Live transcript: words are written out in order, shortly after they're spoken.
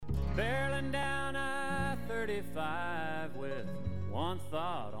Driving down I-35 with one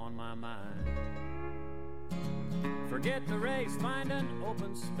thought on my mind. Forget the race, find an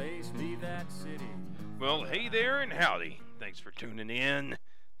open space, leave that city. Well, hey there and howdy. Thanks for tuning in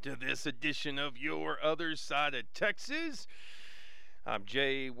to this edition of Your Other Side of Texas. I'm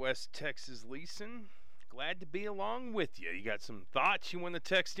Jay, West Texas Leeson. Glad to be along with you. You got some thoughts you want to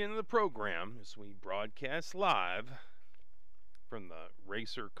text into the program as we broadcast live from the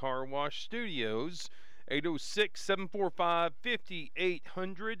Racer Car Wash Studios,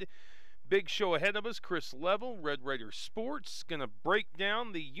 806-745-5800. Big show ahead of us. Chris Level, Red Raider Sports, going to break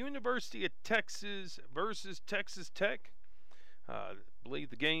down the University of Texas versus Texas Tech. I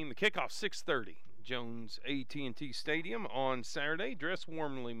believe the kickoff 6:30, Jones AT&T Stadium on Saturday. Dress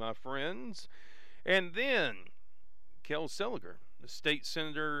warmly, my friends. And then Kel Seliger, the state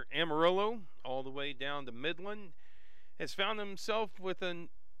senator Amarillo, all the way down to Midland, has found himself with a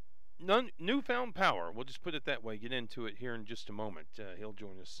newfound power. We'll just put it that way. Get into it here in just a moment. He'll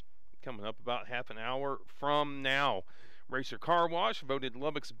join us coming up about half an hour from now. Racer Car Wash, voted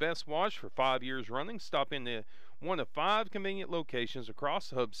Lubbock's best wash for 5 years running. Stop into one of 5 convenient locations across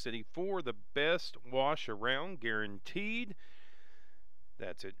the Hub City for the best wash around, guaranteed.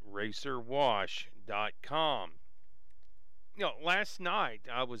 That's at racerwash.com. You know, last night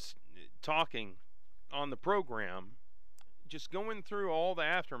I was talking on the program, just going through all the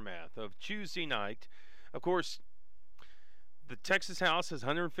aftermath of Tuesday night. Of course, the Texas House has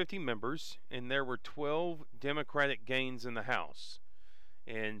 150 members, and there were 12 Democratic gains in the House.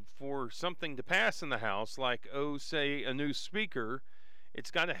 And for something to pass in the House, like, say, a new speaker,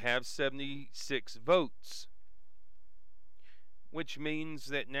 it's got to have 76 votes, which means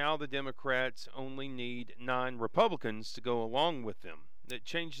that now the Democrats only need 9 Republicans to go along with them. That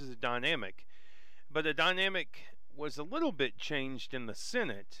changes the dynamic. But the dynamic was a little bit changed in the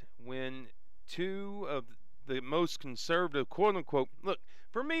Senate when 2 of the most conservative, quote-unquote, look,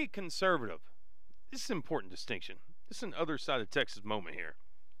 for me, conservative, this is an important distinction. This is an other side of Texas moment here.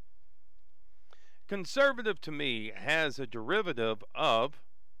 Conservative, to me, has a derivative of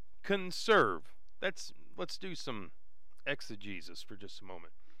conserve. Let's do some exegesis for just a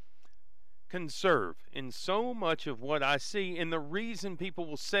moment. Conserve. In so much of what I see, and the reason people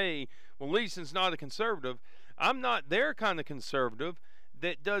will say, well, Leeson's not a conservative, I'm not their kind of conservative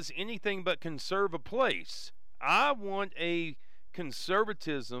that does anything but conserve a place. I want a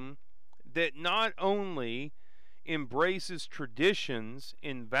conservatism that not only embraces traditions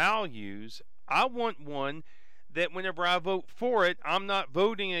and values, I want one that whenever I vote for it, I'm not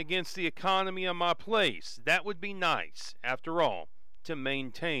voting against the economy of my place. That would be nice, after all, to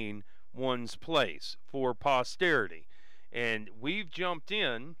maintain one's place for posterity. And we've jumped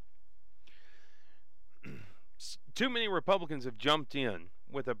in. Too many Republicans have jumped in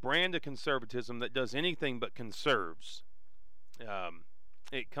with a brand of conservatism that does anything but conserves.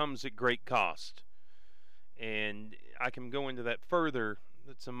 It comes at great cost. And I can go into that further.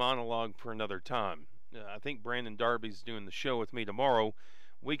 It's a monologue for another time. I think Brandon Darby's doing the show with me tomorrow.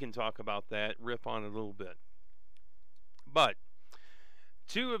 We can talk about that, riff on it a little bit. But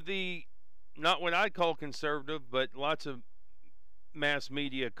 2 of the, not what I'd call conservative, but lots of mass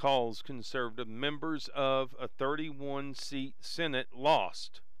media calls conservative, members of a 31-seat Senate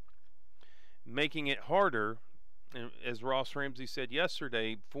lost, making it harder, as Ross Ramsey said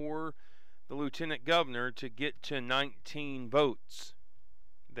yesterday, for the lieutenant governor to get to 19 votes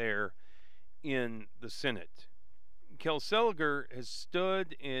there in the Senate. Kel Seliger has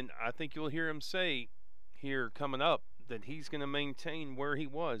stood, and I think you'll hear him say here coming up that he's going to maintain where he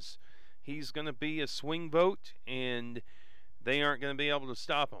was. He's going to be a swing vote, and they aren't going to be able to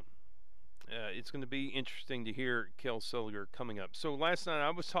stop him. It's going to be interesting to hear Kel Seliger coming up. So last night I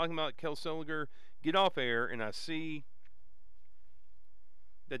was talking about Kel Seliger get off air, and I see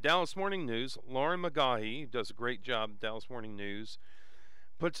the Dallas Morning News, Lauren McGaughy, who does a great job at Dallas Morning News,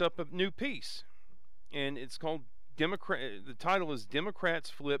 puts up a new piece, and it's called the title is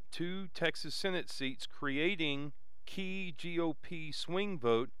Democrats Flip 2 Texas Senate Seats, Creating Key GOP Swing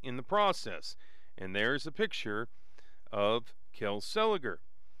Vote in the Process. And there's a picture of Kel Seliger.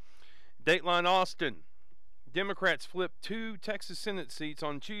 Dateline Austin. Democrats flip 2 Texas Senate seats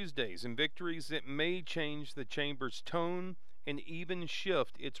on Tuesdays in victories that may change the chamber's tone and even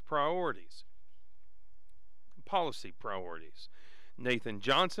shift its policy priorities. Nathan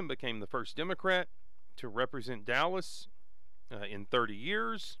Johnson became the first Democrat to represent Dallas in 30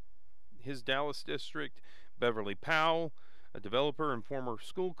 years. His Dallas district, Beverly Powell, a developer and former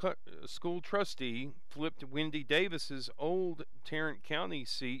school trustee, flipped Wendy Davis's old Tarrant County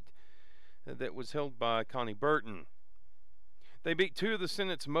seat that was held by Connie Burton. They beat two of the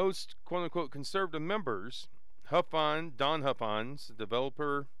Senate's most quote-unquote conservative members, Don Huffines,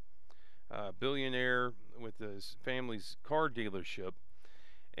 developer, billionaire with his family's car dealership,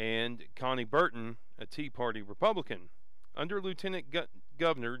 and Connie Burton, a Tea Party Republican. Under Lieutenant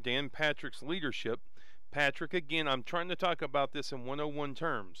Governor Dan Patrick's leadership, Patrick, again, I'm trying to talk about this in 101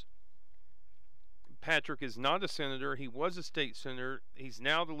 terms. Patrick is not a senator. He was a state senator. He's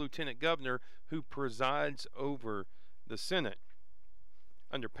now the lieutenant governor who presides over the Senate.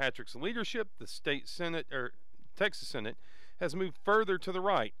 Under Patrick's leadership, the state Senate, or Texas Senate, has moved further to the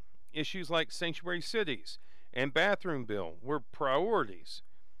right. Issues like sanctuary cities and bathroom bill were priorities.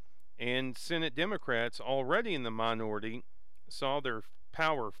 And Senate Democrats, already in the minority, saw their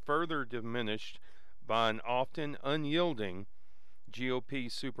power further diminished by an often unyielding GOP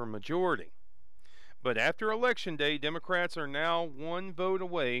supermajority. But after Election Day, Democrats are now one vote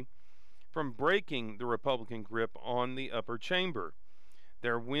away from breaking the Republican grip on the upper chamber.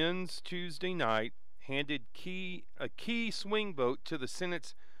 Their wins Tuesday night handed a key swing vote to the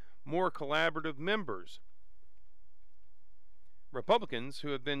Senate's more collaborative members. Republicans who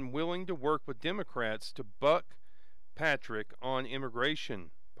have been willing to work with Democrats to buck Patrick on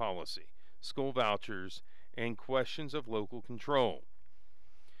immigration policy, school vouchers, and questions of local control.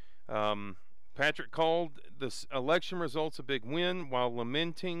 Patrick called the election results a big win while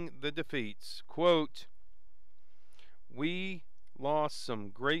lamenting the defeats. Quote, "We lost some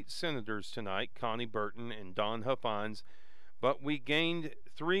great senators tonight, Connie Burton and Don Huffines, but we gained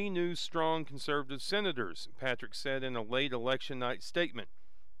 3 new strong conservative senators," Patrick said in a late election night statement.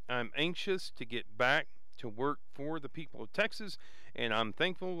 "I'm anxious to get back to work for the people of Texas, and I'm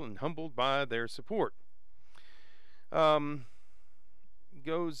thankful and humbled by their support."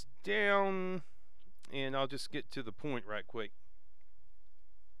 Goes down, and I'll just get to the point right quick.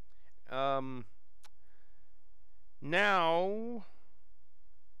 Now,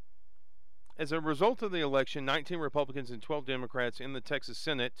 as a result of the election, 19 Republicans and 12 Democrats in the Texas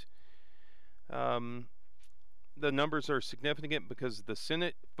Senate. The numbers are significant because the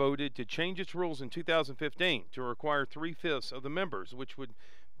Senate voted to change its rules in 2015 to require 3/5 of the members, which would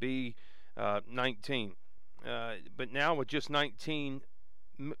be 19. But now with just 19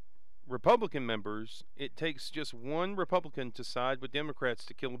 Republican members, it takes just one Republican to side with Democrats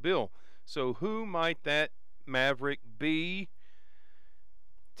to kill a bill. So who might that maverick be?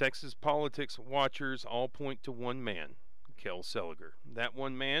 Texas politics watchers all point to one man, Kel Seliger. That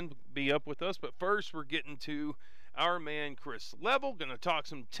one man will be up with us, but first we're getting to our man Chris Level. Going to talk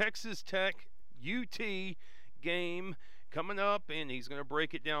some Texas Tech UT game coming up, and he's going to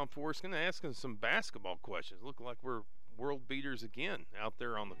break it down for us. Going to ask him some basketball questions. Look like we're world beaters again out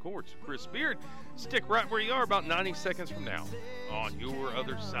there on the courts. Chris Beard, stick right where you are about 90 seconds from now on your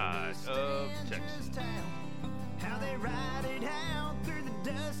other side of Texas. How they ride it out through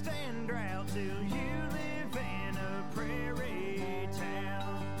the dust and drought till you live in a prairie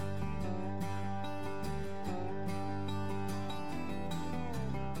town.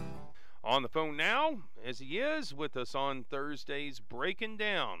 On the phone now, as he is with us on Thursdays, breaking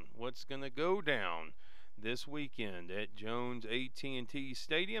down what's going to go down this weekend at Jones AT&T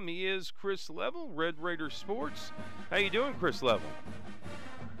Stadium. He is Chris Level, Red Raider Sports. How you doing, Chris Level?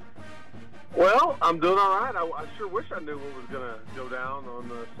 Well, I'm doing all right. I sure wish I knew what was going to go down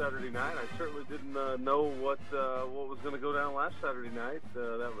on Saturday night. I certainly didn't know what was going to go down last Saturday night.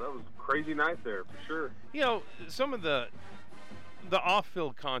 That was a crazy night there, for sure. You know, some of the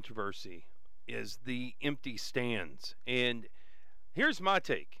off-field controversy is the empty stands. And here's my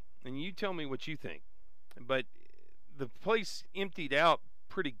take, and you tell me what you think. But the place emptied out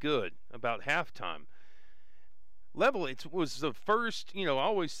pretty good about halftime. Level, it was the first, I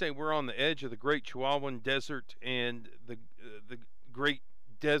always say we're on the edge of the Great Chihuahuan Desert and the Great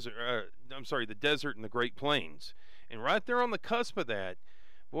Desert, the desert and the Great Plains. And right there on the cusp of that,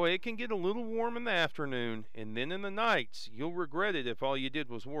 boy, it can get a little warm in the afternoon, and then in the nights, you'll regret it if all you did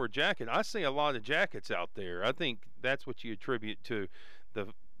was wore a jacket. I see a lot of jackets out there. I think that's what you attribute to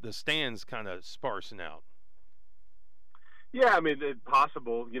the stands kind of sparsing out. Yeah, I mean, it's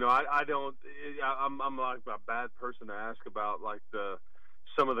possible. I don't. I'm like a bad person to ask about like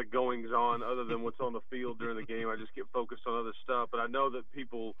some of the goings on other than what's on the field during the game. I just get focused on other stuff. But I know that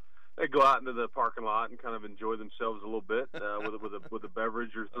people they go out into the parking lot and kind of enjoy themselves a little bit with a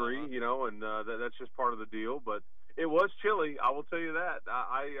beverage or three, and that's just part of the deal. But it was chilly. I will tell you that.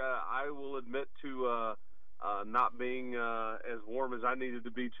 I will admit to not being as warm as I needed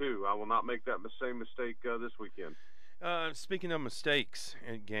to be too. I will not make that same mistake this weekend. Speaking of mistakes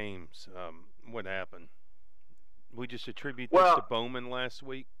at games, what happened? We just attribute this to Bowman last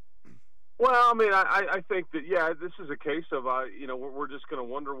week? Well, I mean, I think that, yeah, this is a case of, we're just going to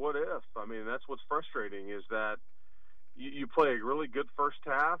wonder what if. I mean, that's what's frustrating is that you play a really good first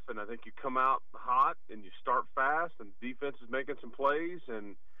half, and I think you come out hot and you start fast, and defense is making some plays,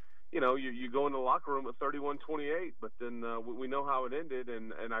 and you go in the locker room at 31-28, but then we know how it ended,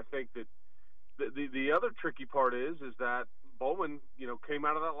 and I think that the other tricky part is that Bowman, came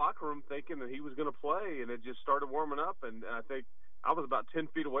out of that locker room thinking that he was going to play, and it just started warming up, and I think I was about 10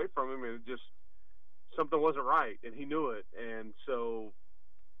 feet away from him, and it just something wasn't right, and he knew it, and so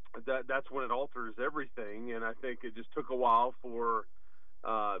that's when it alters everything, and I think it just took a while for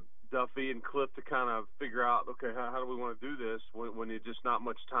Duffy and Cliff to kind of figure out, okay, how do we want to do this when there's just not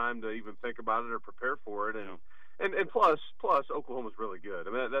much time to even think about it or prepare for it, and plus Oklahoma's really good.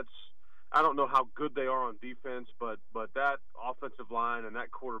 I mean, I don't know how good they are on defense, but that offensive line and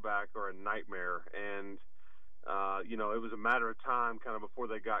that quarterback are a nightmare, and it was a matter of time kind of before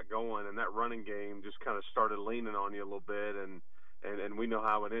they got going, and that running game just kind of started leaning on you a little bit, and we know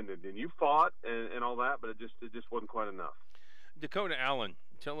how it ended. And you fought and all that, but it just wasn't quite enough. Dakota Allen,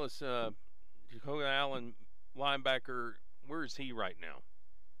 tell us, Dakota Allen, linebacker, where is he right now?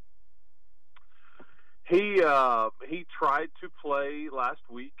 He tried to play last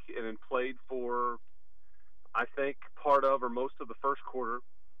week and then played for, I think, part of or most of the first quarter,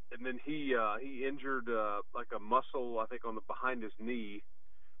 and then he injured like a muscle, I think, on the behind his knee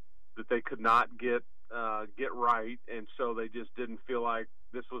that they could not get right, and so they just didn't feel like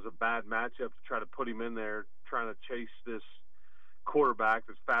this was a bad matchup to try to put him in there, trying to chase this quarterback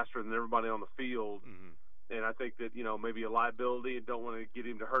that's faster than everybody on the field. Mm-hmm. And I think that maybe a liability and don't want to get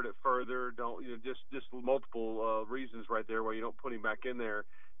him to hurt it further. Don't just multiple reasons right there why you don't put him back in there.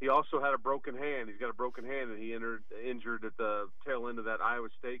 He also had a broken hand. He's got a broken hand, and he injured at the tail end of that Iowa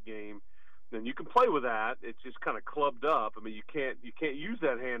State game. And you can play with that. It's just kind of clubbed up. I mean, you can't use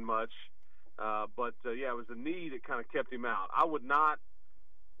that hand much. But it was the knee that kind of kept him out. I would not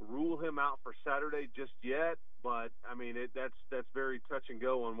rule him out for Saturday just yet, but I mean that's very touch and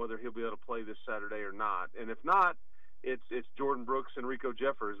go on whether he'll be able to play this Saturday or not. And if not, it's Jordan Brooks and Rico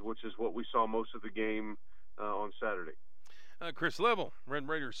Jeffers, which is what we saw most of the game on Saturday. Chris Level, Red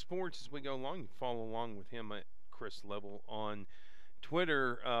Raider Sports. As we go along, you follow along with him at Chris Level on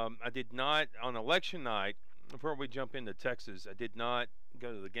Twitter. I did not on election night. Before we jump into Texas, I did not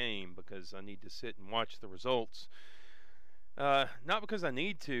go to the game because I need to sit and watch the results. Not because I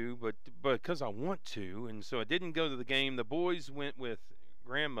need to, but because I want to. And so I didn't go to the game. The boys went with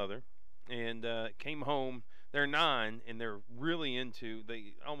grandmother and came home. They're 9, and they're really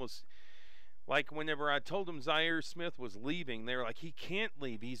they almost, like whenever I told them Zaire Smith was leaving, they were like, he can't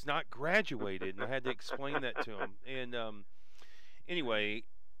leave. He's not graduated. And I had to explain that to them. And anyway,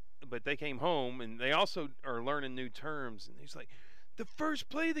 but they came home, and they also are learning new terms. And he's like, the first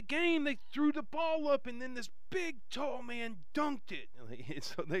play of the game, they threw the ball up, and then this big, tall man dunked it. And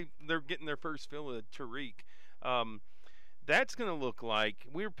so they're getting their first fill of Tariq. That's going to look like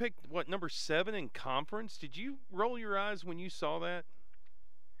we were picked, number 7 in conference. Did you roll your eyes when you saw that?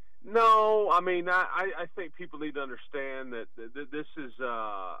 No, I mean, I think people need to understand that this is,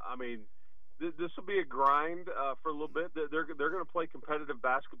 this will be a grind for a little bit. They're going to play competitive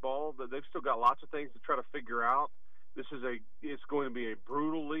basketball. They've still got lots of things to try to figure out. It's going to be a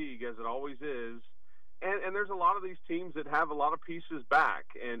brutal league, as it always is. And there's a lot of these teams that have a lot of pieces back,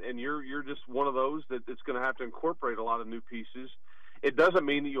 and you're just one of those that's going to have to incorporate a lot of new pieces. It doesn't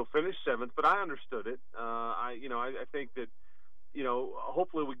mean that you'll finish 7th, but I understood it. I think that,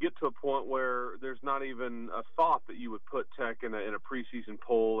 hopefully we get to a point where there's not even a thought that you would put Tech in a preseason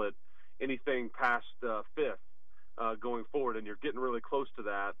poll at anything past 5th going forward, and you're getting really close to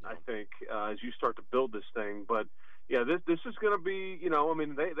that, I think, as you start to build this thing. But yeah, this is going to be,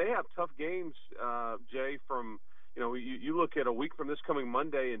 they have tough games, Jay, from, you look at a week from this coming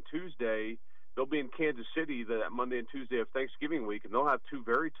Monday and Tuesday, they'll be in Kansas City that Monday and Tuesday of Thanksgiving week, and they'll have 2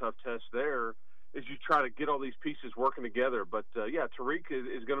 very tough tests there as you try to get all these pieces working together. But, Tariq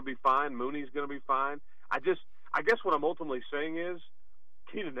is going to be fine. Mooney's going to be fine. I guess what I'm ultimately saying is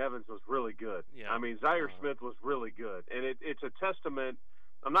Keenan Evans was really good. Yeah. I mean, Zaire Smith was really good. And it's a testament.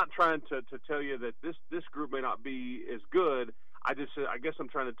 I'm not trying to tell you that this group may not be as good. I guess I'm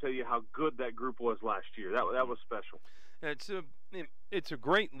trying to tell you how good that group was last year. That was special. It's a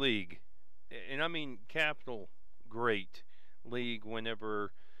great league, and I mean capital great league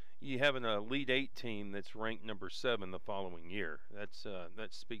whenever you have an Elite 8 team that's ranked number 7 the following year.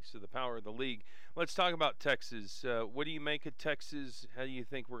 That speaks to the power of the league. Let's talk about Texas. What do you make of Texas? How do you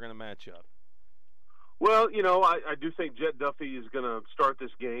think we're going to match up? Well, I do think Jet Duffy is going to start this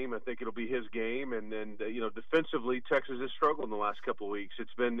game. I think it'll be his game. And defensively, Texas has struggled in the last couple of weeks.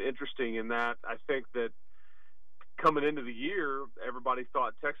 It's been interesting in that I think that coming into the year, everybody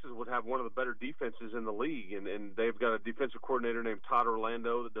thought Texas would have one of the better defenses in the league. And they've got a defensive coordinator named Todd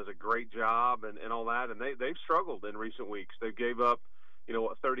Orlando that does a great job and all that. And they've struggled in recent weeks. They gave up,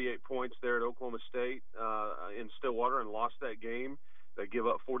 38 points there at Oklahoma State in Stillwater and lost that game. They give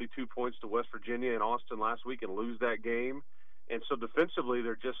up 42 points to West Virginia and Austin last week and lose that game. And so defensively,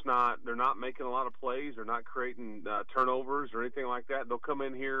 they're not making a lot of plays. They're not creating turnovers or anything like that. They'll come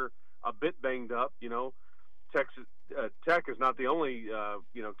in here a bit banged up. Texas Tech is not the only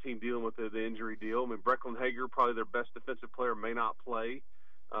team dealing with the injury deal. I mean, Brecklin Hager, probably their best defensive player, may not play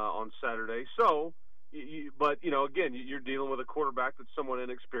on Saturday. So, again, you're dealing with a quarterback that's somewhat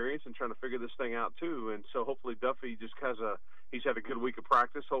inexperienced and trying to figure this thing out too. And so hopefully Duffy just he's had a good week of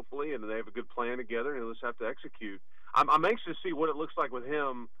practice, hopefully, and they have a good plan together, and he'll just have to execute. I'm anxious to see what it looks like with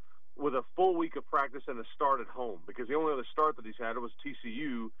him with a full week of practice and a start at home, because the only other start that he's had was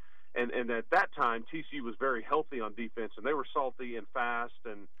TCU, and at that time TCU was very healthy on defense, and they were salty and fast,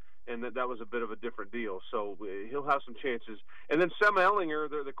 and that was a bit of a different deal. So he'll have some chances. And then Sam Ehlinger,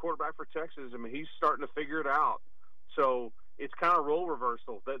 the quarterback for Texas, I mean, he's starting to figure it out. So it's kind of role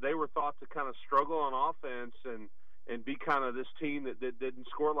reversal. They were thought to kind of struggle on offense and be kind of this team that didn't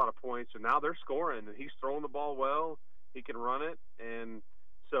score a lot of points, and now they're scoring, and he's throwing the ball well. He can run it, and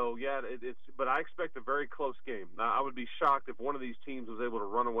so, but I expect a very close game. Now, I would be shocked if one of these teams was able to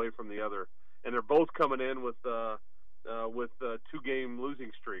run away from the other, and they're both coming in with 2-game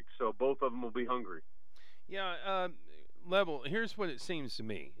losing streaks, so both of them will be hungry. Yeah, Level, here's what it seems to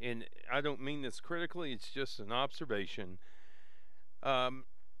me, and I don't mean this critically, it's just an observation.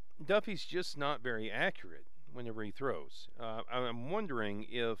 Duffy's just not very accurate whenever he throws. I'm wondering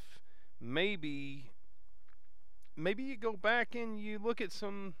if maybe you go back and you look at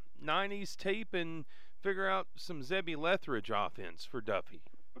some 90s tape and figure out some Zebby Lethridge offense for Duffy.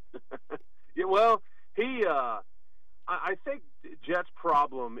 Yeah, well, I think Jet's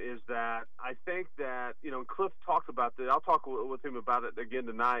problem is that I think that, Cliff talked about that. I'll talk with him about it again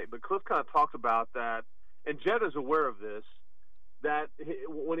tonight, but Cliff kind of talked about that, and Jet is aware of this, that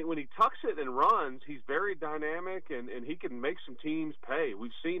when he tucks it and runs, he's very dynamic, and he can make some teams pay.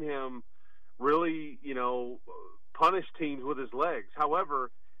 We've seen him really, punish teams with his legs.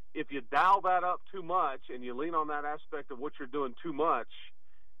 However, if you dial that up too much and you lean on that aspect of what you're doing too much,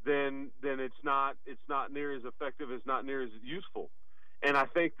 then it's not near as effective, it's not near as useful. And I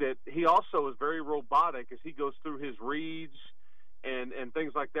think that he also is very robotic as he goes through his reads and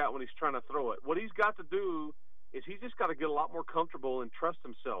things like that when he's trying to throw it. What he's got to do is he's just got to get a lot more comfortable and trust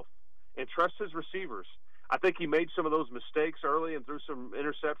himself and trust his receivers. I think he made some of those mistakes early and threw some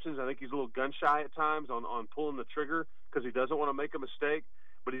interceptions. I think he's a little gun-shy at times on pulling the trigger because he doesn't want to make a mistake.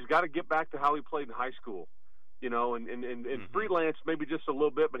 But he's got to get back to how he played in high school, and mm-hmm. freelance maybe just a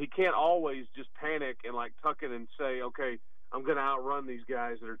little bit, but he can't always just panic and tuck it and say, okay, I'm going to outrun these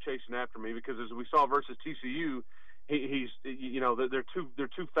guys that are chasing after me, because as we saw versus TCU, they're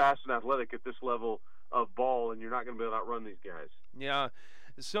too fast and athletic at this level of ball, and you're not going to be able to outrun these guys. Yeah,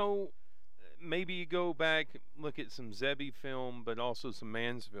 so maybe you go back, look at some Zebby film, but also some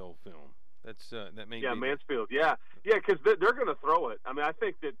Mansfield film. That may be Mansfield, yeah, because they're going to throw it. I mean, I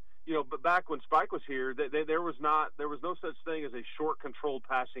think that but back when Spike was here, there was no such thing as a short, controlled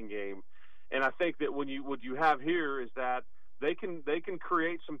passing game, and I think that what you have here is that they can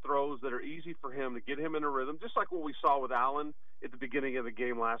create some throws that are easy for him to get him in a rhythm, just like what we saw with Allen at the beginning of the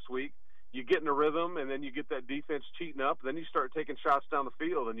game last week. You get in a rhythm, and then you get that defense cheating up. Then you start taking shots down the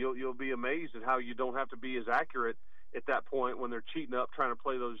field, and you'll be amazed at how you don't have to be as accurate at that point when they're cheating up, trying to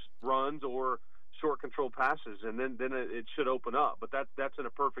play those runs or short control passes, and then it should open up. But that's in a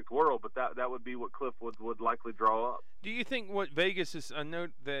perfect world. But that would be what Cliff would likely draw up. Do you think what Vegas is? I know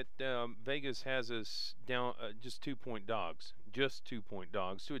that Vegas has us down just 2-point dogs,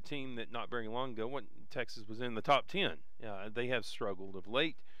 to a team that not very long ago, when Texas was in the top 10. They have struggled of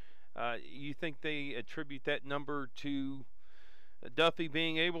late. You think they attribute that number to Duffy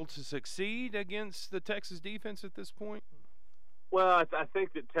being able to succeed against the Texas defense at this point? Well, I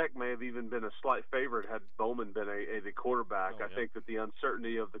think that Tech may have even been a slight favorite had Bowman been the quarterback. I think that the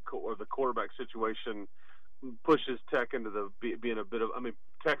uncertainty of the quarterback situation pushes Tech into being a bit of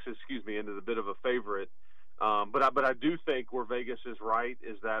Texas into the bit of a favorite. But I do think where Vegas is right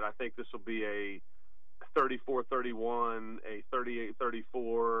is that I think this will be a 34-31, a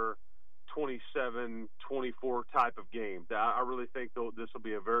 38-34, 27-24 type of game. I really think this will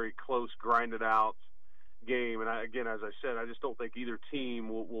be a very close, grinded out game. And again, as I said, I just don't think either team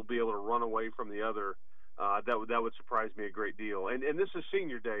will be able to run away from the other. That would surprise me a great deal. And this is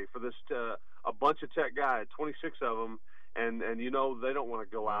senior day for this a bunch of Tech guys, 26 of them, and they don't want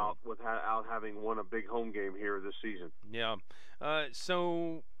to go out without having won a big home game here this season. Yeah.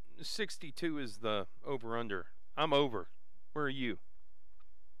 So 62 is the over/under. I'm over. Where are you?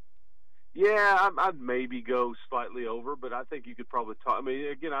 Yeah, I'd maybe go slightly over, but I think you could probably talk. I mean,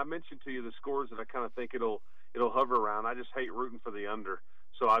 again, I mentioned to you the scores that I kind of think it'll hover around. I just hate rooting for the under,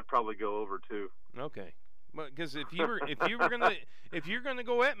 so I'd probably go over too. Okay, well, because if you're gonna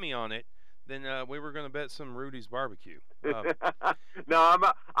go at me on it, then we were gonna bet some Rudy's barbecue. No,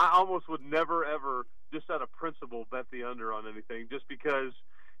 I almost would never ever, just out of principle, bet the under on anything, just because.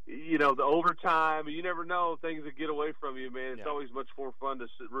 The overtime, you never know, things that get away from you, man. It's always much more fun to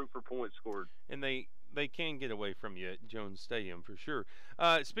root for points scored. And they can get away from you at Jones Stadium for sure.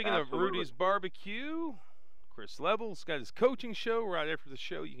 Speaking Absolutely. of Rudy's Barbecue, Chris Level's got his coaching show. Right after the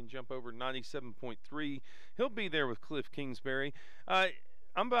show, you can jump over 97.3. He'll be there with Cliff Kingsbury. I'm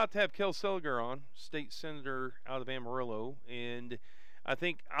about to have Kel Seliger on, state senator out of Amarillo, and I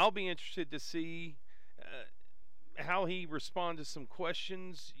think I'll be interested to see how he responds to some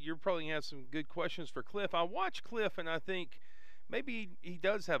questions. You're probably going to have some good questions for Cliff. I watch Cliff, and I think maybe he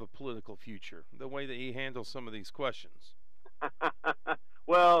does have a political future, the way that he handles some of these questions.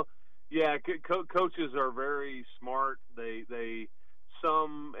 Well, yeah, coaches are very smart. They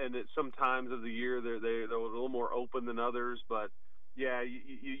and at some times of the year they're a little more open than others, but yeah,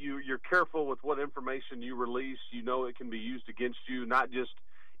 you're careful with what information you release. It can be used against you, not just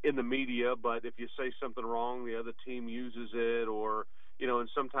in the media, but if you say something wrong, the other team uses it, or and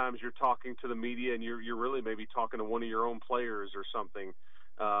sometimes you're talking to the media and you're really maybe talking to one of your own players or something,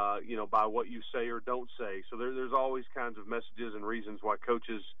 by what you say or don't say. So there's always kinds of messages and reasons why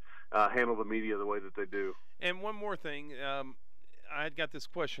coaches handle the media the way that they do. And one more thing, I had got this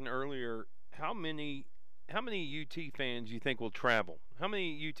question earlier: how many UT fans do you think will travel? How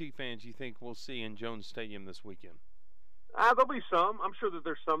many UT fans do you think we'll see in Jones Stadium this weekend? There'll be some. I'm sure that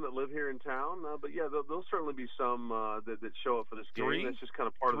there's some that live here in town, but yeah, there'll certainly be some that show up for this game. That's just kind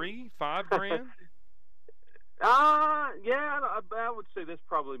of part of $3, $5 grand. Yeah, I would say that's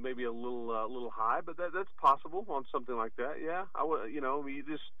probably maybe a little high, but that's possible on something like that. Yeah, I would.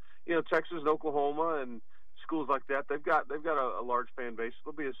 Texas and Oklahoma and schools like that, they've got a large fan base.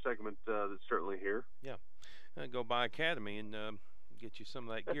 There'll be a segment that's certainly here. Yeah, go by Academy and get you some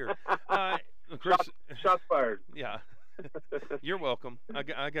of that gear. Shots fired. Yeah. You're welcome.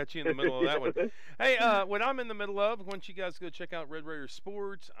 I got you in the middle of that one. Hey, what I'm in the middle of, once you guys go check out Red Raider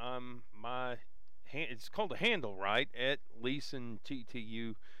Sports, it's called a handle, right? At Leeson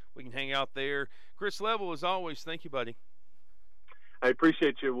TTU. We can hang out there. Chris Level, as always, thank you, buddy. I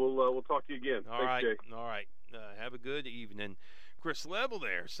appreciate you. We'll talk to you again. All right. All right. Have a good evening. Chris Level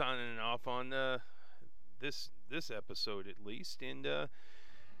there, signing off on this episode at least. And man,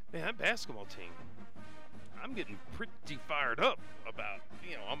 that basketball team, I'm getting pretty fired up about,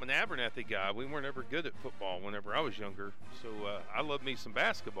 I'm an Abernathy guy. We weren't ever good at football whenever I was younger. So I love me some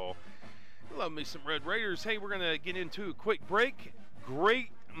basketball. I love me some Red Raiders. Hey, we're going to get into a quick break. Great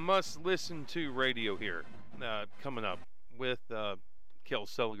must-listen-to radio here coming up with Kel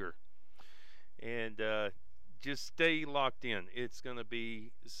Seliger. And just stay locked in. It's going to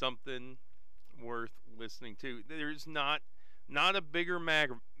be something worth listening to. There's not a bigger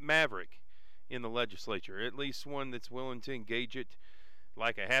maverick in the legislature, at least one that's willing to engage it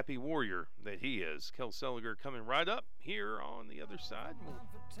like a happy warrior that he is. Kel Seliger coming right up here on the other side.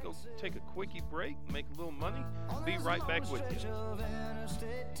 We'll go take a quickie break, make a little money. Be right back with you.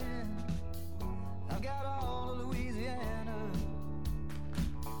 I've got all of Louisiana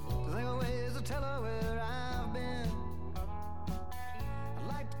to think of ways to tell her where I've been. I'd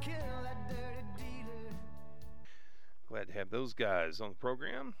like to kill that dirty dealer. Glad to have those guys on the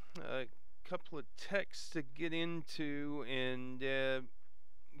program. Couple of texts to get into, and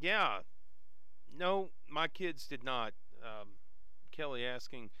no, my kids did not. Kelly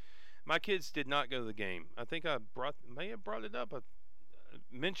asking, my kids did not go to the game. I think I may have brought it up. I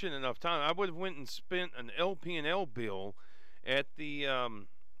mentioned enough time. I would have went and spent an LP&L bill at the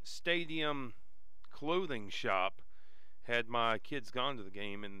stadium clothing shop had my kids gone to the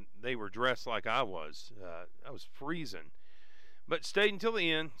game, and they were dressed like I was. I was freezing. But stayed until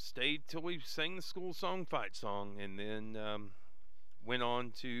the end, stayed till we sang the school song, fight song, and then went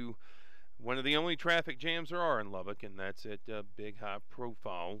on to one of the only traffic jams there are in Lubbock, and that's at big,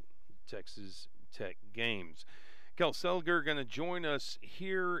 high-profile Texas Tech games. Kel Seliger going to join us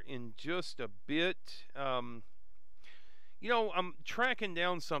here in just a bit. I'm tracking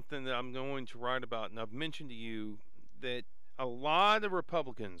down something that I'm going to write about, and I've mentioned to you that a lot of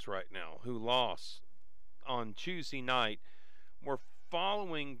Republicans right now who lost on Tuesday night were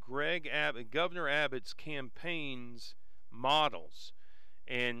following Governor Abbott's campaign's models.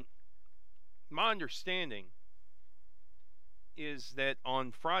 And my understanding is that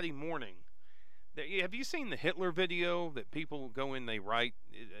on Friday morning, have you seen the Hitler video that people go in, they write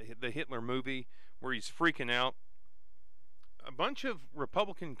the Hitler movie where he's freaking out? A bunch of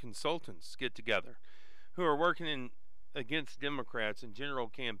Republican consultants get together who are working against Democrats in general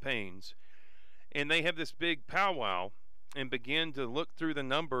campaigns, and they have this big powwow and begin to look through the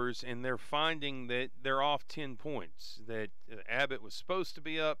numbers, and they're finding that they're off 10 points, that Abbott was supposed to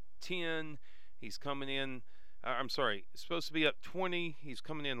be up 10, he's coming in, supposed to be up 20, he's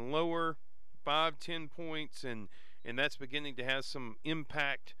coming in lower, 5-10 points, and that's beginning to have some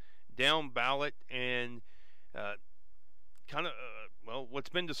impact down ballot, and what's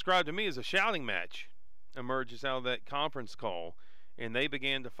been described to me as a shouting match emerges out of that conference call, and they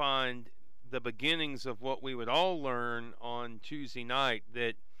began to find the beginnings of what we would all learn on Tuesday night,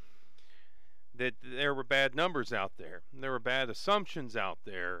 that there were bad numbers out there, there were bad assumptions out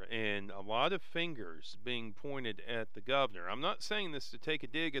there, and a lot of fingers being pointed at the governor. I'm not saying this to take a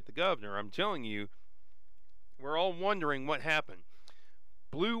dig at the governor. I'm telling you, we're all wondering what happened.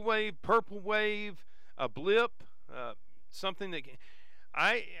 Blue wave, purple wave, a blip, something that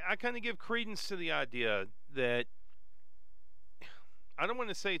I kind of give credence to the idea that, I don't want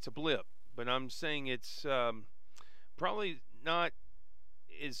to say it's a blip, but I'm saying it's probably not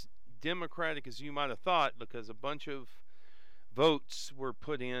as democratic as you might have thought, because a bunch of votes were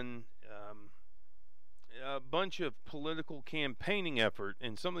put in, a bunch of political campaigning effort,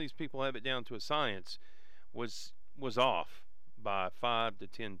 and some of these people have it down to a science, was off by 5 to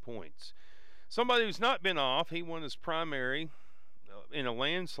 10 points. Somebody who's not been off, he won his primary in a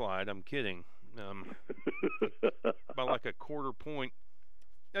landslide. I'm kidding. By like a quarter point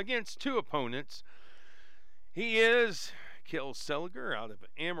against two opponents. He is Kel Seliger out of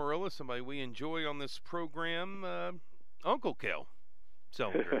Amarillo, somebody we enjoy on this program. Uncle Kel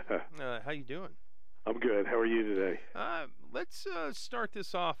Seliger. How you doing? I'm good. How are you today? Let's start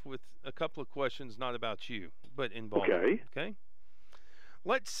this off with a couple of questions, not about you, but involving. Okay.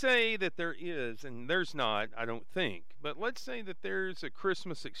 Let's say that there is, and there's not, I don't think, but let's say that there's a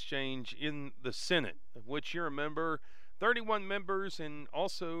Christmas exchange in the Senate, of which you're a member, 31 members, and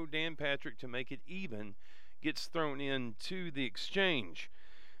also Dan Patrick, to make it even, gets thrown into the exchange.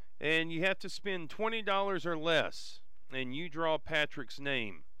 And you have to spend $20 or less, and you draw Patrick's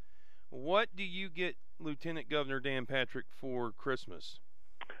name. What do you get Lieutenant Governor Dan Patrick for Christmas?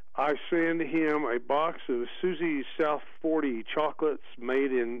 I send him a box of Susie's South 40 chocolates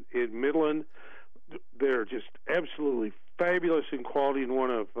made in Midland. They're just absolutely fabulous in quality, and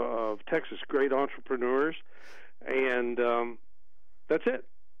one of Texas' great entrepreneurs. And that's it.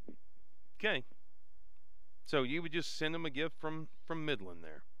 Okay. So you would just send him a gift from Midland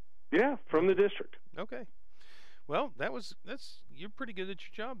there? Yeah, from the district. Okay. Well, you're pretty good at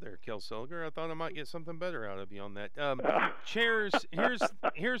your job there, Kel Seliger. I thought I might get something better out of you on that. Chairs,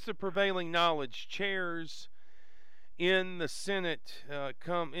 here's the prevailing knowledge. Chairs in the Senate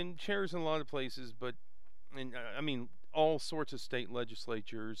chairs in a lot of places, but all sorts of state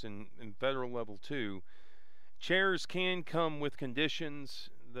legislatures and federal level too. Chairs can come with conditions.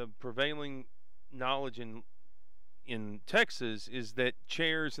 The prevailing knowledge in Texas is that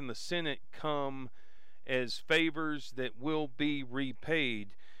chairs in the Senate come as favors that will be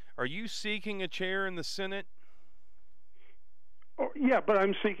repaid. Are you seeking a chair in the Senate? Oh, yeah, but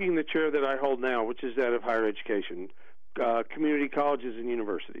I'm seeking the chair that I hold now, which is that of higher education, community colleges and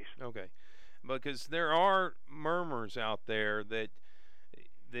universities. Okay, because there are murmurs out there that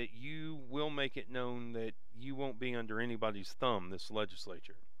you will make it known that you won't be under anybody's thumb, this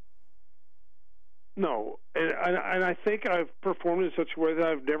legislature. No, and I think I've performed in such a way that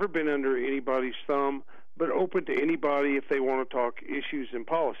I've never been under anybody's thumb, but open to anybody if they want to talk issues and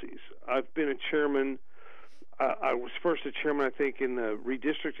policies. I've been a chairman. I was first a chairman, I think, in the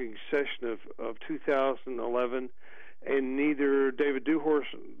redistricting session of 2011, and neither David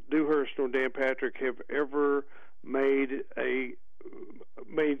Dewhurst nor Dan Patrick have ever made any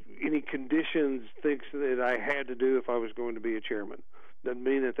conditions, things that I had to do if I was going to be a chairman. Doesn't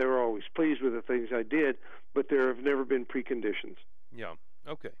mean that they were always pleased with the things I did, but there have never been preconditions. Yeah,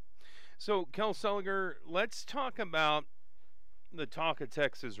 okay. So, Kel Seliger, let's talk about the talk of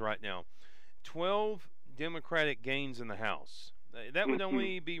Texas right now. 12 Democratic gains in the House. That would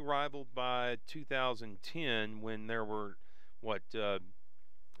only be rivaled by 2010 when there were,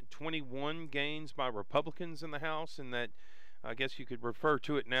 21 gains by Republicans in the House, and that I guess you could refer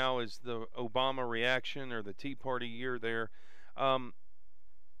to it now as the Obama reaction or the Tea Party year there. And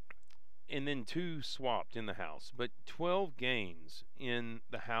then 2 swapped in the House, but 12 gains in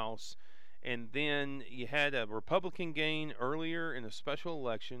the House. And then you had a Republican gain earlier in a special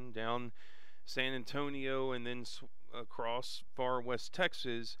election down San Antonio and then across far west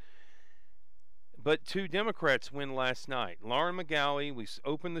Texas. But 2 Democrats win last night. Lauren McGowie, we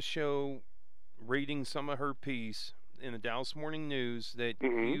opened the show reading some of her piece in the Dallas Morning News that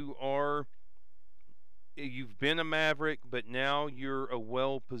you've been a maverick, but now you're a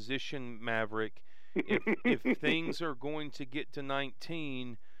well-positioned maverick. If things are going to get to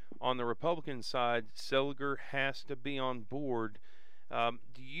 19 on the Republican side, Seliger has to be on board.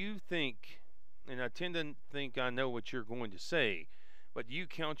 Do you think, and I tend to think I know what you're going to say, but do you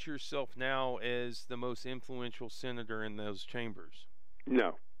count yourself now as the most influential senator in those chambers?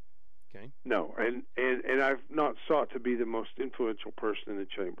 No. Okay. No, and I've not sought to be the most influential person in the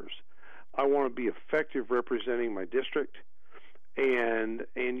chambers. I want to be effective representing my district, and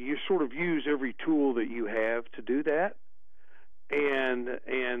you sort of use every tool that you have to do that,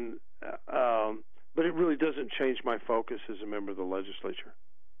 but it really doesn't change my focus as a member of the legislature.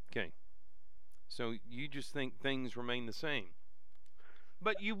 Okay. So you just think things remain the same.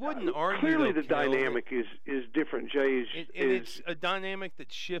 But you wouldn't argue. Clearly, though, the dynamic is different, Jay. It's a dynamic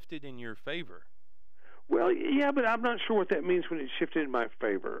that's shifted in your favor. Well, yeah, but I'm not sure what that means when it shifted in my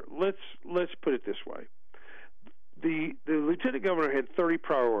favor. Let's put it this way: the lieutenant governor had 30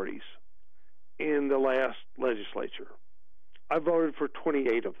 priorities in the last legislature. I voted for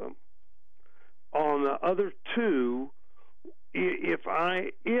 28 of them. On the other 2. If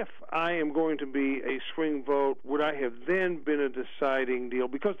I am going to be a swing vote, would I have then been a deciding deal?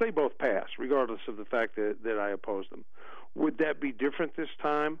 Because they both passed, regardless of the fact that I opposed them. Would that be different this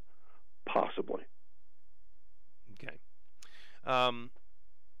time? Possibly. Okay.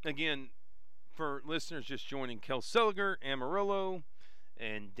 Again, for listeners just joining, Kel Seliger, Amarillo,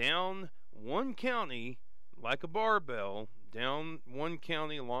 and down one county like a barbell, down one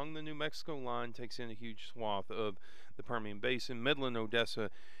county along the New Mexico line, takes in a huge swath of the Permian Basin. Midland, Odessa,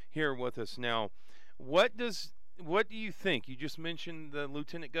 here with us now. What do you think? You just mentioned the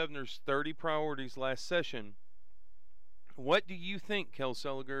Lieutenant Governor's 30 priorities last session. What do you think, Kel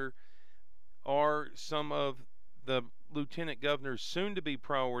Seliger, are some of the Lieutenant Governor's soon-to-be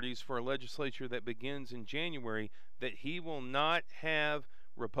priorities for a legislature that begins in January that he will not have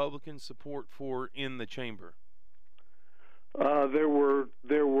Republican support for in the chamber? There were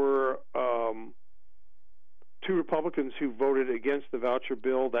 2 Republicans who voted against the voucher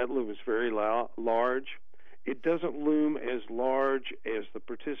bill. That looms very large. It doesn't loom as large as the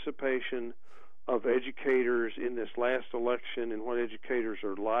participation of educators in this last election and what educators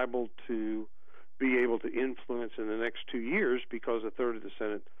are liable to be able to influence in the next 2 years, because a third of the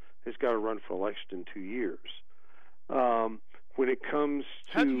Senate has got to run for election in 2 years. When it comes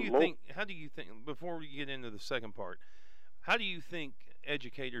to how do you think, before we get into the second part, how do you think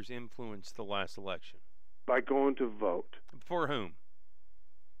educators influenced the last election? By going to vote. For whom?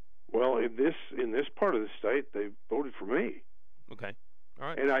 Well, in this part of the state, they voted for me. Okay. All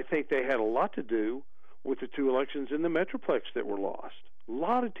right. And I think they had a lot to do with the 2 elections in the Metroplex that were lost. A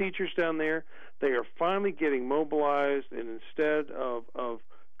lot of teachers down there, they are finally getting mobilized, and instead of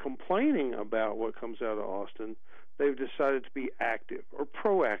complaining about what comes out of Austin, they've decided to be active or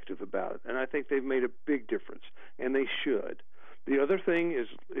proactive about it. And I think they've made a big difference, and they should. The other thing is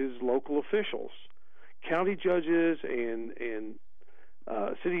local officials. County judges and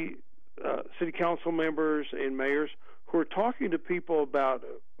city council members and mayors who are talking to people about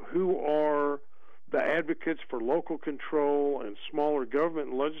who are the advocates for local control and smaller government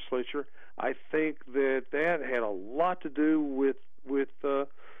and legislature. I think that had a lot to do with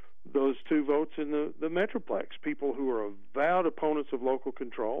those 2 votes in the Metroplex. People who are avowed opponents of local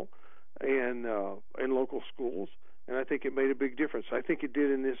control and local schools, and I think it made a big difference. I think it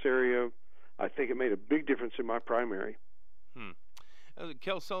did in this area. I think it made a big difference in my primary.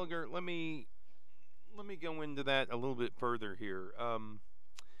 Kel Seliger, let me go into that a little bit further here.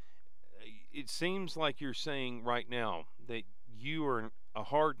 It seems like you're saying right now that you are a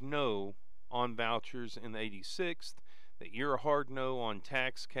hard no on vouchers in the 86th, that you're a hard no on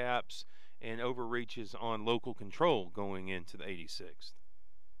tax caps and overreaches on local control going into the 86th.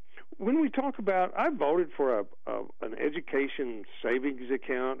 When we talk about, I voted for an education savings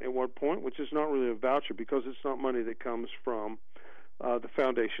account at one point, which is not really a voucher because it's not money that comes from the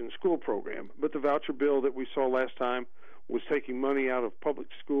foundation school program. But the voucher bill that we saw last time was taking money out of public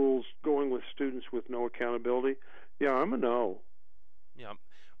schools, going with students with no accountability. Yeah, I'm a no. Yeah.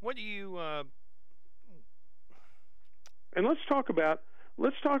 What do you And let's talk about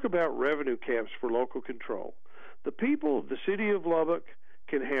revenue caps for local control. The people of the city of Lubbock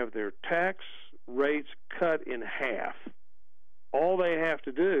can have their tax rates cut in half. All they have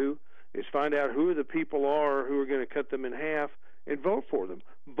to do is find out who the people are who are going to cut them in half and vote for them.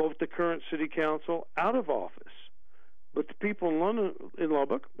 Vote the current city council out of office. But the people in London, in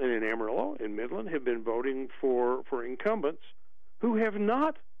Lubbock, and in Amarillo, in Midland, have been voting for incumbents who have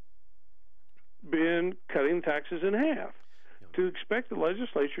not been cutting taxes in half. To expect the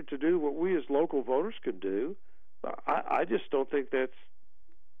legislature to do what we as local voters could do, I just don't think that's.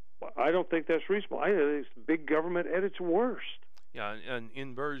 I don't think that's reasonable. I think it's big government at its worst. Yeah, an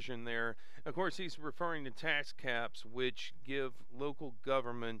inversion there. Of course, he's referring to tax caps, which give local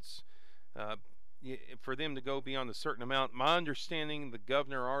governments, for them to go beyond a certain amount. My understanding, the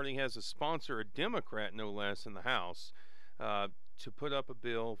governor already has a sponsor, a Democrat no less, in the House, to put up a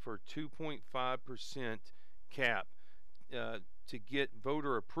bill for 2.5% cap to get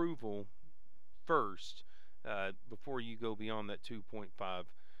voter approval first before you go beyond that 2.5%.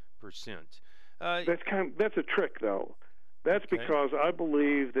 That's a trick, though. That's okay. Because I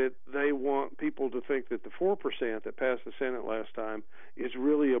believe that they want people to think that the 4% that passed the Senate last time is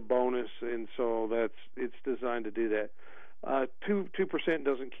really a bonus, and so it's designed to do that. 2%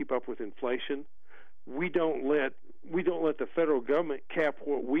 doesn't keep up with inflation. We don't let the federal government cap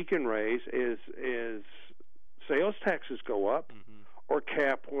what we can raise as sales taxes go up, or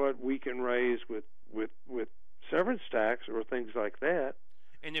cap what we can raise with severance tax or things like that.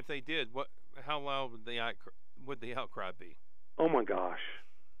 And if they did, how loud would the outcry be? Oh my gosh,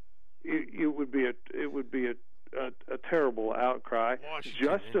 it would be a terrible outcry, Washington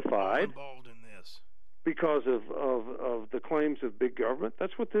justified involved in this because of the claims of big government.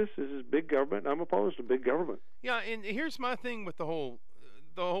 That's what this is big government. I'm opposed to big government. Yeah, and here's my thing with the whole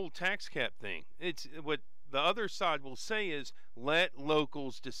tax cap thing. It's what the other side will say is let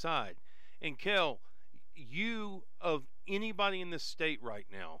locals decide. And Kel, you of anybody in this state right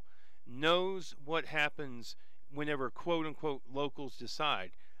now knows what happens whenever quote-unquote locals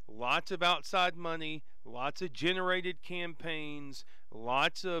decide. Lots of outside money, lots of generated campaigns,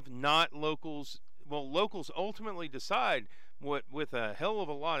 lots of not locals. Well, locals ultimately decide with a hell of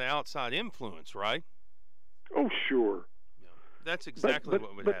a lot of outside influence, right? Oh, sure. Yeah, that's exactly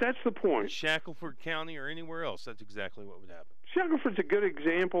what would happen. But that's the point. In Shackelford County or anywhere else, that's exactly what would happen. Shackelford's a good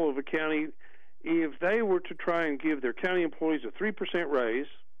example of a county. If they were to try and give their county employees a 3% raise,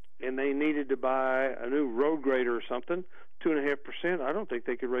 and they needed to buy a new road grader or something, 2.5%, I don't think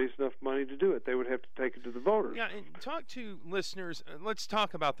they could raise enough money to do it. They would have to take it to the voters. Yeah, and talk to listeners. Let's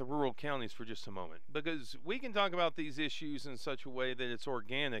talk about the rural counties for just a moment, because we can talk about these issues in such a way that it's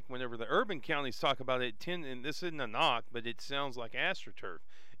organic. Whenever the urban counties talk about it, and this isn't a knock, but it sounds like AstroTurf.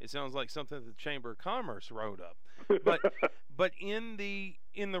 It sounds like something that the Chamber of Commerce wrote up. But in the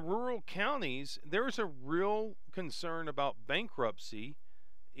rural counties, there's a real concern about bankruptcy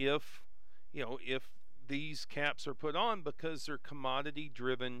if these caps are put on, because they're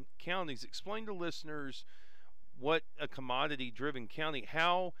commodity-driven counties. Explain to listeners what a commodity-driven county,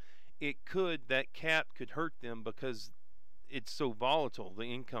 how that cap could hurt them because it's so volatile, the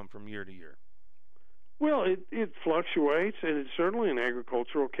income from year to year. Well, it fluctuates, and it's certainly in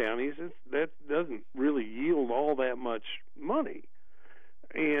agricultural counties that doesn't really yield all that much money,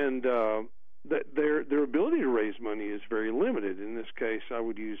 and their ability to raise money is very limited. In this case, I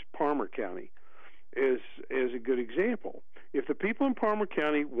would use Palmer County as a good example. If the people in Palmer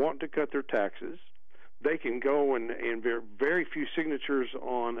County want to cut their taxes, they can go and very few signatures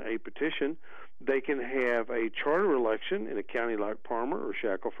on a petition. They can have a charter election in a county like Palmer or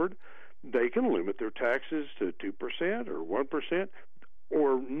Shackelford. They can limit their taxes to 2% or 1%,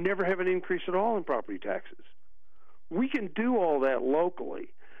 or never have an increase at all in property taxes. We can do all that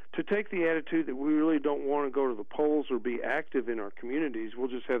locally. To take the attitude that we really don't want to go to the polls or be active in our communities, we'll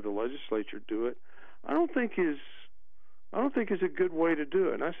just have the legislature do it, I don't think is a good way to do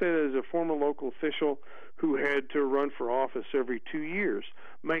it. And I say that as a former local official who had to run for office every 2 years.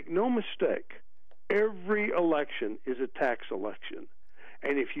 Make no mistake, every election is a tax election.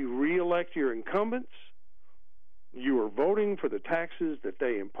 And if you reelect your incumbents, you are voting for the taxes that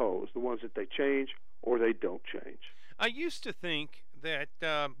they impose, the ones that they change or they don't change. I used to think that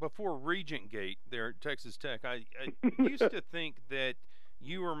before Regent Gate there at Texas Tech, I used to think that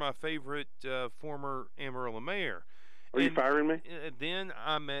you were my favorite former Amarillo mayor. Are you firing me? Then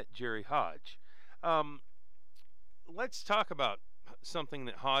I met Jerry Hodge. Let's talk about something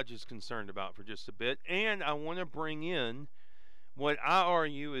that Hodge is concerned about for just a bit, and I want to bring in what I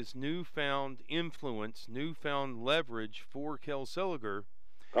argue is newfound influence, newfound leverage for Kel Seliger.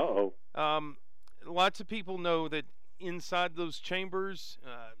 Uh-oh. Lots of people know that inside those chambers,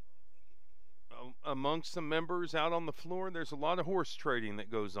 amongst the members out on the floor, there's a lot of horse trading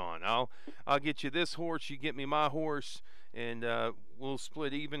that goes on. I'll get you this horse, you get me my horse, and we'll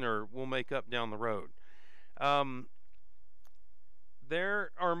split even or we'll make up down the road.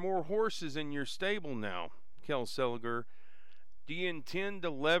 There are more horses in your stable now, Kel Seliger. Do you intend to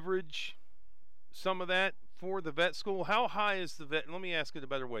leverage some of that for the vet school? How high is the vet? Let me ask it a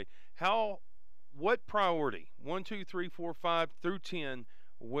better way. What priority? 1, 2, 3, 4, 5 through 10.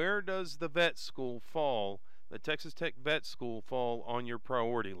 Where does the vet school fall, the Texas Tech vet school fall on your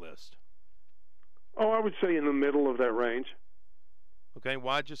priority list? Oh, I would say in the middle of that range. Okay,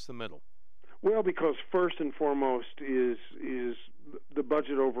 why just the middle? Well, because first and foremost is the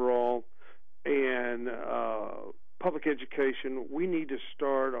budget overall and public education. We need to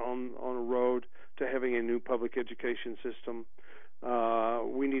start on a road to having a new public education system.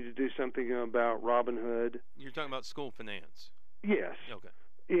 We need to do something about Robin Hood. You're talking about school finance? Yes. Okay.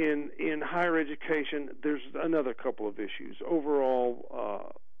 In higher education, there's another couple of issues.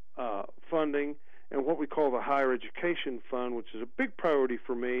 Overall funding and what we call the Higher Education Fund, which is a big priority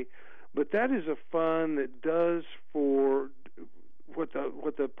for me. But that is a fund that does for what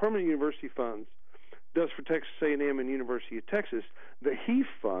the Permanent University Funds does for Texas A&M and University of Texas. The HEAF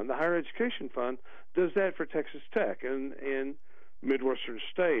Fund, the Higher Education Fund, does that for Texas Tech and Midwestern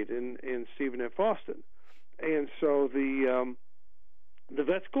State and Stephen F. Austin. And so the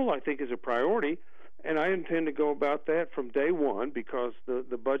vet school, I think, is a priority, and I intend to go about that from day one because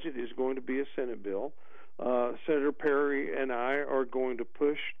the budget is going to be a Senate bill. Senator Perry and I are going to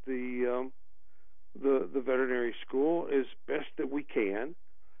push the veterinary school as best that we can,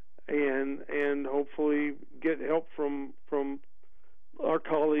 and hopefully get help from our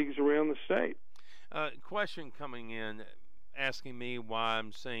colleagues around the state. Question coming in asking me why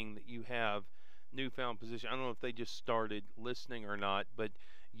I'm saying that you have newfound position. I don't know if they just started listening or not, but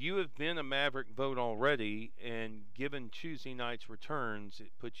you have been a Maverick vote already, and given Tuesday night's returns,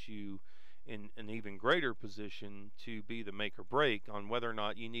 it puts you in an even greater position to be the make or break on whether or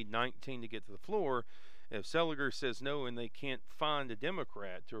not you need 19 to get to the floor. If Seliger says no and they can't find a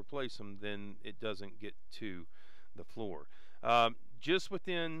Democrat to replace him, then it doesn't get to the floor. Just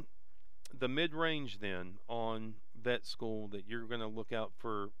within the mid-range then on vet school that you're going to look out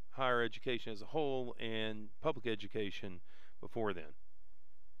for higher education as a whole and public education before then?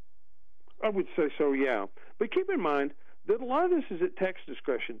 I would say so, yeah. But keep in mind that a lot of this is at Tech's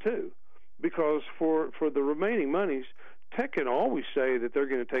discretion too, because for the remaining monies, Tech can always say that they're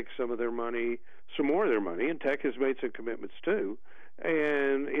going to take some more of their money, and Tech has made some commitments too,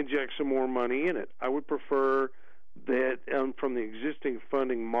 and inject some more money in it. I would prefer that from the existing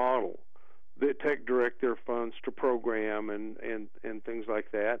funding model, that Tech direct their funds to program and things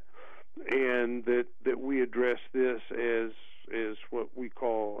like that, and that we address this as what we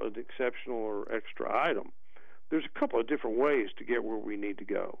call an exceptional or extra item. There's a couple of different ways to get where we need to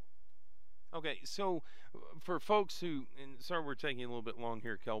go. Okay, so for folks who, and sorry we're taking a little bit long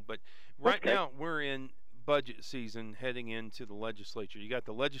here, Kel, but right now we're in budget season heading into the legislature. You got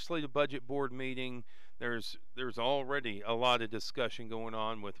the Legislative Budget Board meeting. There's already a lot of discussion going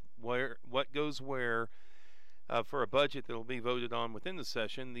on with what goes where for a budget that will be voted on within the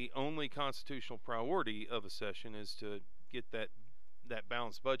session. The only constitutional priority of a session is to get that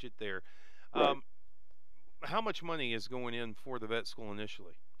balanced budget there. Right. How much money is going in for the vet school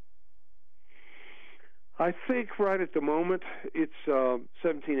initially? I think right at the moment it's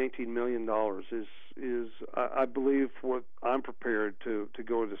 $17-18 million is I believe what I'm prepared to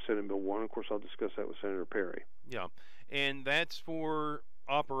go to Senate Bill 1. Of course, I'll discuss that with Senator Perry. Yeah, and that's for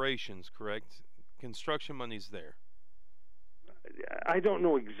operations, correct? Construction money's there. I don't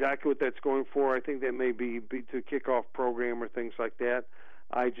know exactly what that's going for. I think that may be to kick off program or things like that.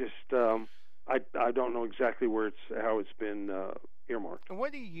 I just I don't know exactly how it's been earmarked. And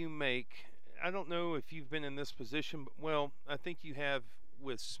what do you make? I don't know if you've been in this position, but, well, I think you have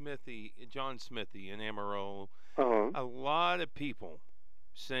with John Smithy in Amarillo. A lot of people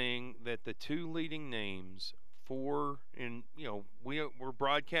saying that the two leading names we're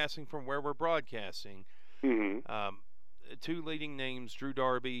broadcasting from where we're broadcasting. Mm-hmm. Two leading names, Drew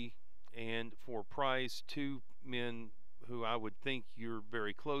Darby and for Price, two men who I would think you're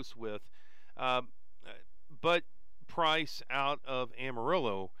very close with. But Price out of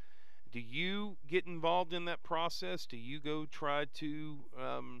Amarillo. Do you get involved in that process? Do you go try to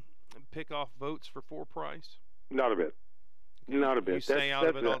pick off votes for Price? Not a bit. Not a bit. You stay out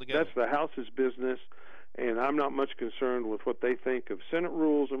of it altogether? That's the House's business, and I'm not much concerned with what they think of Senate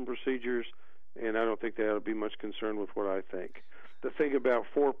rules and procedures, and I don't think they ought to be much concerned with what I think. the thing about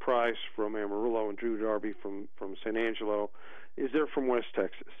Ford Price from Amarillo and Drew Darby from San Angelo is they're from West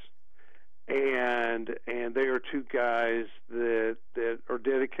Texas, and they are two guys that are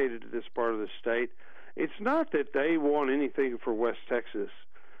dedicated to this part of the state. It's not that they want anything for West Texas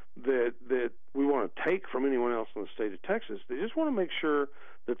that we want to take from anyone else in the state of Texas. They just want to make sure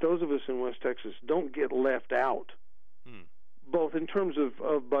that those of us in West Texas don't get left out, both in terms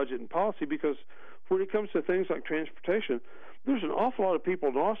of budget and policy, because when it comes to things like transportation, there's an awful lot of people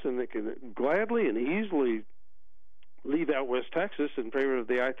in Austin that can gladly and easily leave out West Texas in favor of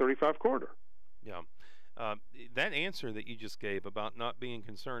the I-35 corridor. Yeah. That answer that you just gave about not being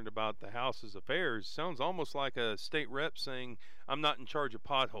concerned about the House's affairs sounds almost like a state rep saying, I'm not in charge of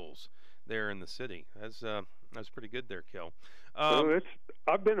potholes there in the city. That's pretty good there, Kel.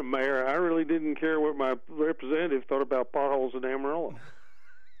 I've been a mayor. I really didn't care what my representative thought about potholes in Amarillo.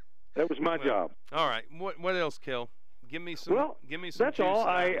 That was my job. All right. What else, Kel? Give me some. Well, that's juice all.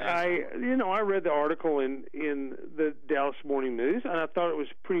 I read the article in the Dallas Morning News, and I thought it was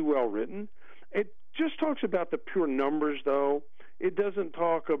pretty well written. It just talks about the pure numbers, though. It doesn't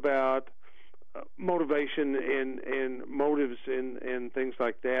talk about motivation and motives and things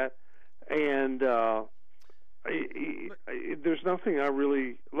like that. And there's nothing I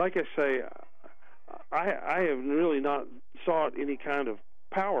really, like I say, I have really not sought any kind of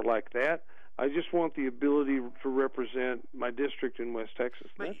power like that. I just want the ability to represent my district in West Texas.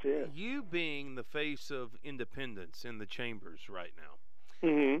 That's it. You being the face of independence in the chambers right now,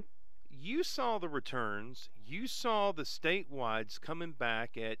 you saw the returns. You saw the statewides coming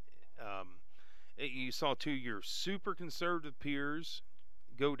back at. You saw two of your super conservative peers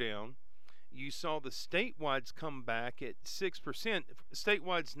go down. You saw the statewides come back at 6%.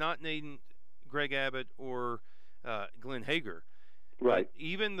 Statewides not named Greg Abbott or Glenn Hager. Right. But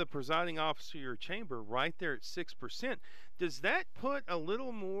even the presiding officer of your chamber right there at 6%. Does that put a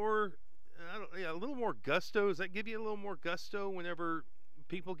little more gusto? Does that give you a little more gusto whenever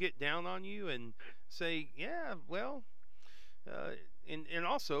people get down on you and say, yeah, well, and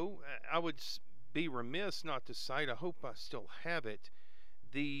also I would be remiss not to cite, I hope I still have it,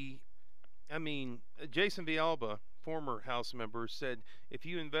 Jason Villalba, former House member, said if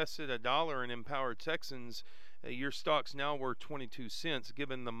you invested $1 in Empowered Texans, your stock's now worth 22 cents,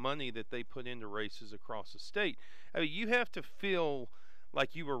 given the money that they put into races across the state. I mean, you have to feel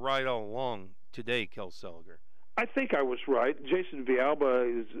like you were right all along today, Kel Seliger. I think I was right. Jason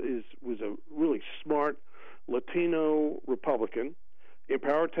Villalba was a really smart Latino Republican.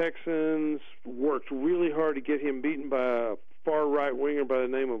 Empowered Texans worked really hard to get him beaten by a far right winger by the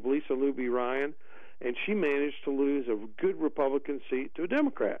name of Lisa Luby Ryan, and she managed to lose a good Republican seat to a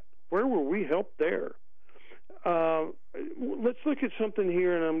Democrat. Where were we helped there? Let's look at something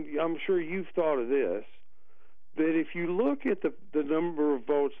here, and I'm sure you've thought of this, that if you look at the number of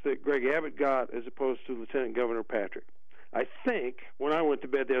votes that Greg Abbott got as opposed to Lieutenant Governor Patrick, I think when I went to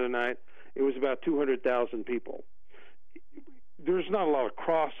bed the other night, it was about 200,000 people. There's not a lot of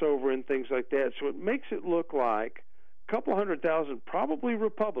crossover and things like that, so it makes it look like a couple 100,000, probably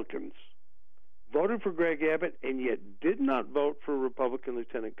Republicans, voted for Greg Abbott and yet did not vote for a Republican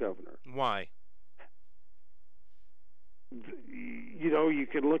lieutenant governor. Why? You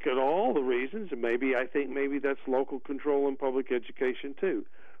can look at all the reasons, and I think maybe that's local control and public education too.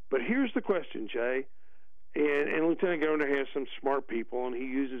 But here's the question, Jay, and Lieutenant Governor has some smart people, and he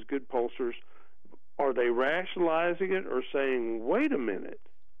uses good pollsters. Are they rationalizing it or saying, wait a minute,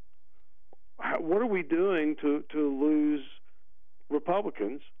 what are we doing to lose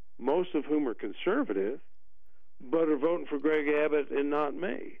Republicans, most of whom are conservative, but are voting for Greg Abbott and not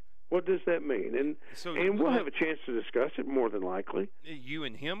me? What does that mean? And we'll have a chance to discuss it, more than likely. You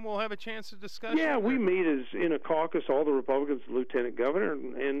and him will have a chance to discuss it? Yeah, we meet as in a caucus, all the Republicans, lieutenant governor,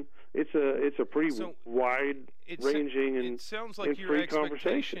 and it's a pretty wide-ranging and it sounds like your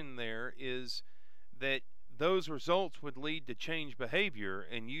expectation there is that those results would lead to change behavior,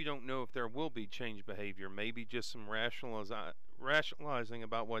 and you don't know if there will be change behavior, maybe just some rationalizing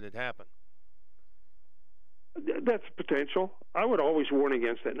about what had happened. That's potential. I would always warn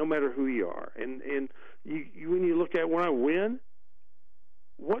against that, no matter who you are. And when you look at when I win,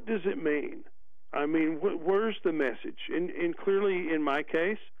 what does it mean? I mean, where's the message? And clearly, in my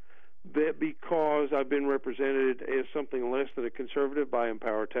case, that because I've been represented as something less than a conservative by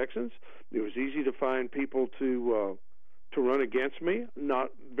Empowered Texans, it was easy to find people to run against me. Not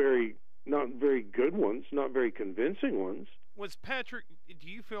very good ones, not very convincing ones. Was Patrick? Do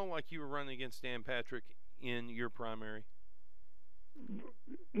you feel like you were running against Dan Patrick in your primary?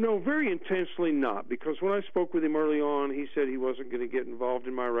 No, very intentionally not, because when I spoke with him early on, he said he wasn't going to get involved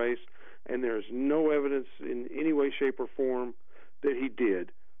in my race, and there's no evidence in any way, shape, or form that he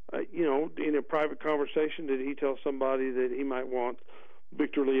did. In a private conversation, did he tell somebody that he might want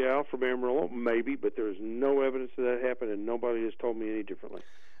Victor Leal from Amarillo? Maybe, but there's no evidence that happened, and nobody has told me any differently.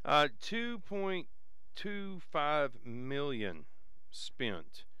 $2.25 million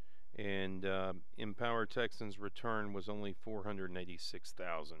spent, and Empower Texans' return was only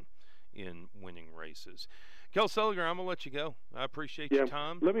 $486,000 in winning races. Kel Seliger, I'm gonna let you go. I appreciate your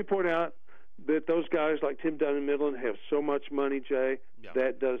time. Let me point out that those guys like Tim Dunn and Midland have so much money, Jay,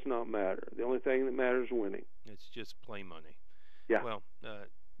 that does not matter. The only thing that matters is winning. It's just play money. Yeah. Well,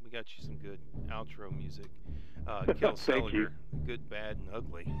 we got you some good outro music. Kel Seliger, good, bad, and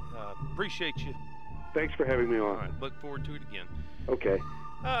ugly. Appreciate you. Thanks for having me on. All right, look forward to it again. Okay.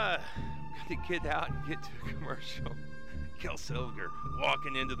 Got to get out and get to a commercial. Kel Seliger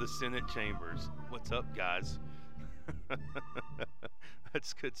walking into the Senate chambers. What's up, guys?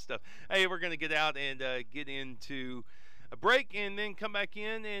 That's good stuff. Hey, we're going to get out and get into a break and then come back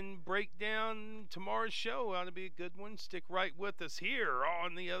in and break down tomorrow's show. Ought to be a good one. Stick right with us here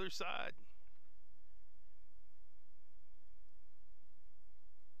on the other side.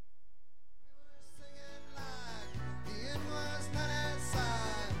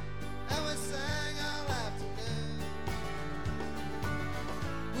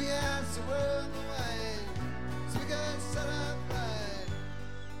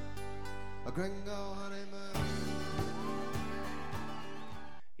 A gringo honeymoon.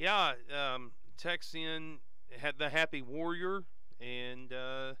 Yeah, text in had the Happy Warrior and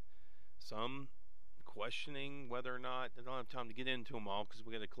some questioning whether or not, I don't have time to get into them all because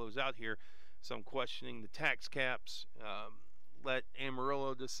we got to close out here. Some questioning the tax caps. Let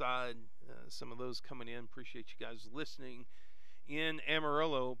Amarillo decide. Some of those coming in. Appreciate you guys listening in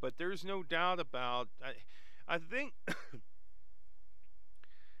Amarillo, but there's no doubt about. I think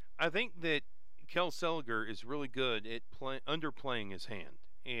I think that Kel Seliger is really good at underplaying his hand.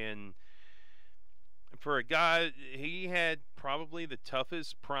 And for a guy, he had probably the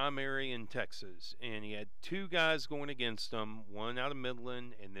toughest primary in Texas. And he had two guys going against him, one out of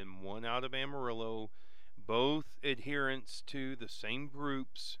Midland and then one out of Amarillo, both adherents to the same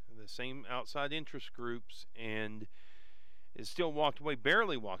groups, the same outside interest groups, and it still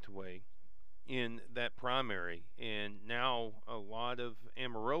barely walked away in that primary. And now a lot of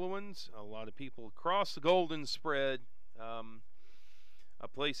Amarilloans, a lot of people across the Golden Spread, a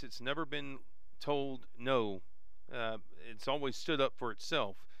place that's never been told no, it's always stood up for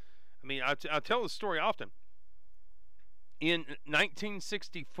itself. I mean, I tell this story often. In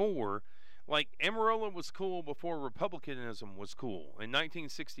 1964, like, Amarillo was cool before Republicanism was cool. In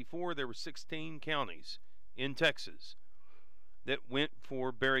 1964, there were 16 counties in Texas that went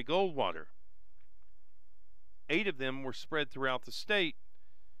for Barry Goldwater. 8 of them were spread throughout the state.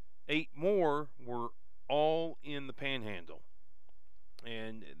 8 more were all in the Panhandle.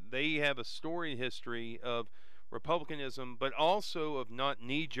 And they have a storied history of Republicanism, but also of not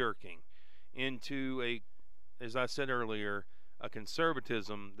knee-jerking into a, as I said earlier, a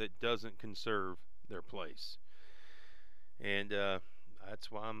conservatism that doesn't conserve their place. And that's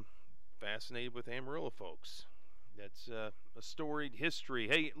why I'm fascinated with Amarillo folks. That's a storied history.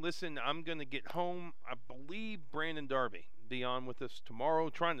 Hey, listen, I'm going to get home. I believe Brandon Darby be on with us tomorrow,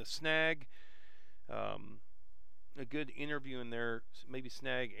 trying to snag a good interview in there, maybe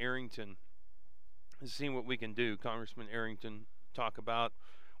snag Arrington, and see what we can do. Congressman Arrington, talk about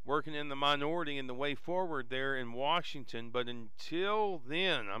working in the minority and the way forward there in Washington. But until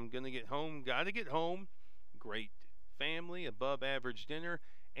then, I'm going to get home. Got to get home. Great family, above average dinner,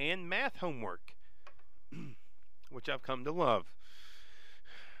 and math homework, which I've come to love.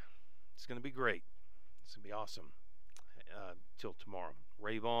 It's going to be great. It's going to be awesome. Till tomorrow.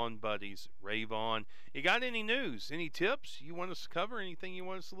 Rave on, buddies. Rave on. You got any news? Any tips you want us to cover? Anything you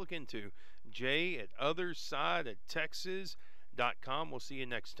want us to look into? Jay at othersideoftexas.com. We'll see you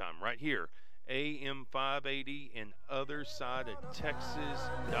next time right here. AM 580 and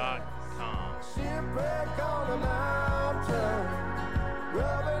othersideoftexas.com. Shipwreck on the mountain,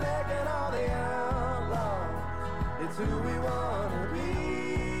 rubbernecking all the outlaws. It's who we want to be.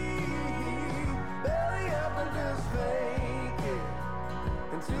 Belly up and just fake it,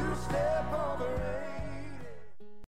 and 2-step on